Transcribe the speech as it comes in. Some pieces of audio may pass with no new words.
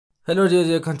Hello there,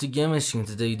 welcome to Game Machine.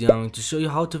 Today I'm going to show you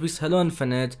how to fix Hello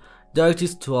Infinite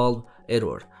Directx 12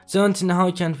 error. So until now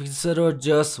you can fix this error,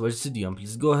 just watch this video and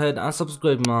please go ahead and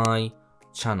subscribe my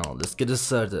channel. Let's get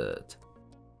started.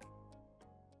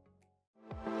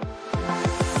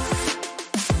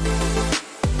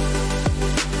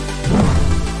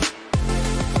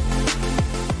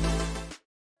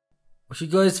 Okay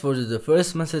guys, for the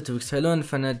first method to fix Hello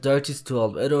Infinite Directx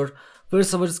 12 error,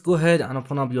 first of all just go ahead and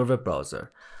open up your web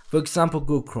browser. For example,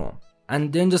 Google Chrome,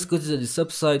 and then just go to this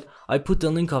website. I put the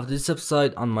link of this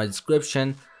website on my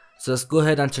description, so just go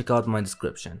ahead and check out my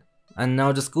description. And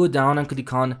now just go down and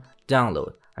click on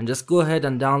download, and just go ahead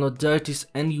and download DirectX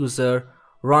End User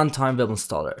Runtime Web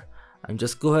Installer, and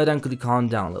just go ahead and click on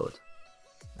download,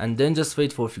 and then just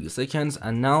wait for a few seconds.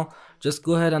 And now just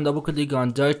go ahead and double click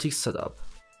on DirectX Setup.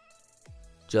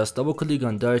 Just double click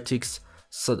on DirectX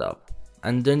Setup,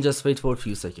 and then just wait for a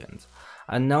few seconds.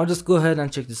 And now just go ahead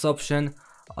and check this option,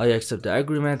 I accept the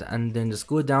agreement, and then just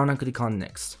go down and click on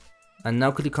next, and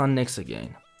now click on next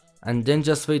again, and then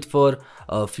just wait for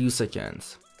a few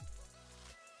seconds.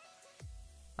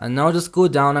 And now just go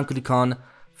down and click on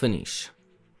finish.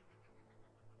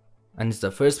 And it's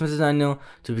the first method I know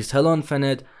to fix Hello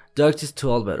Infinite Directx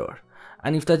 12 error.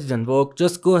 And if that didn't work,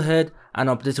 just go ahead and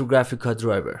update your graphic card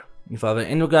driver. If you have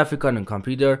any graphic card on your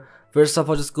computer, first of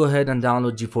all just go ahead and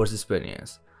download GeForce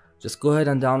Experience. Just go ahead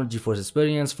and download GeForce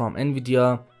Experience from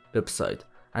Nvidia website,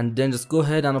 and then just go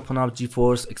ahead and open up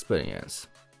GeForce Experience.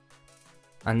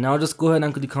 And now just go ahead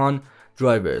and click on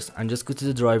drivers, and just go to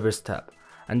the drivers tab,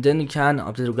 and then you can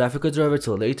update your graphic card driver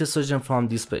to the latest version from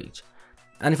this page.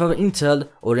 And if you have an Intel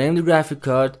or AMD graphic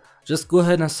card, just go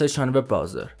ahead and search on the web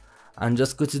browser, and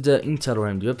just go to the Intel or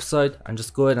AMD website, and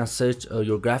just go ahead and search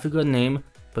your graphic card name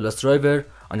plus driver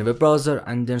on your web browser,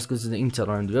 and then just go to the Intel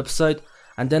or AMD website,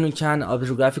 and then we can update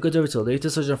your graphic card driver to the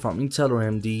latest version from Intel or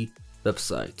AMD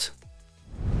website.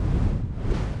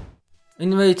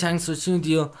 Anyway, thanks for watching the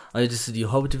video. I just video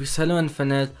how to fix Hello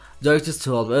Infinite Directx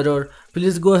 12 error.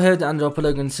 Please go ahead and drop a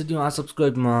like on this video and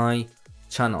subscribe my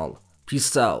channel.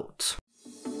 Peace out.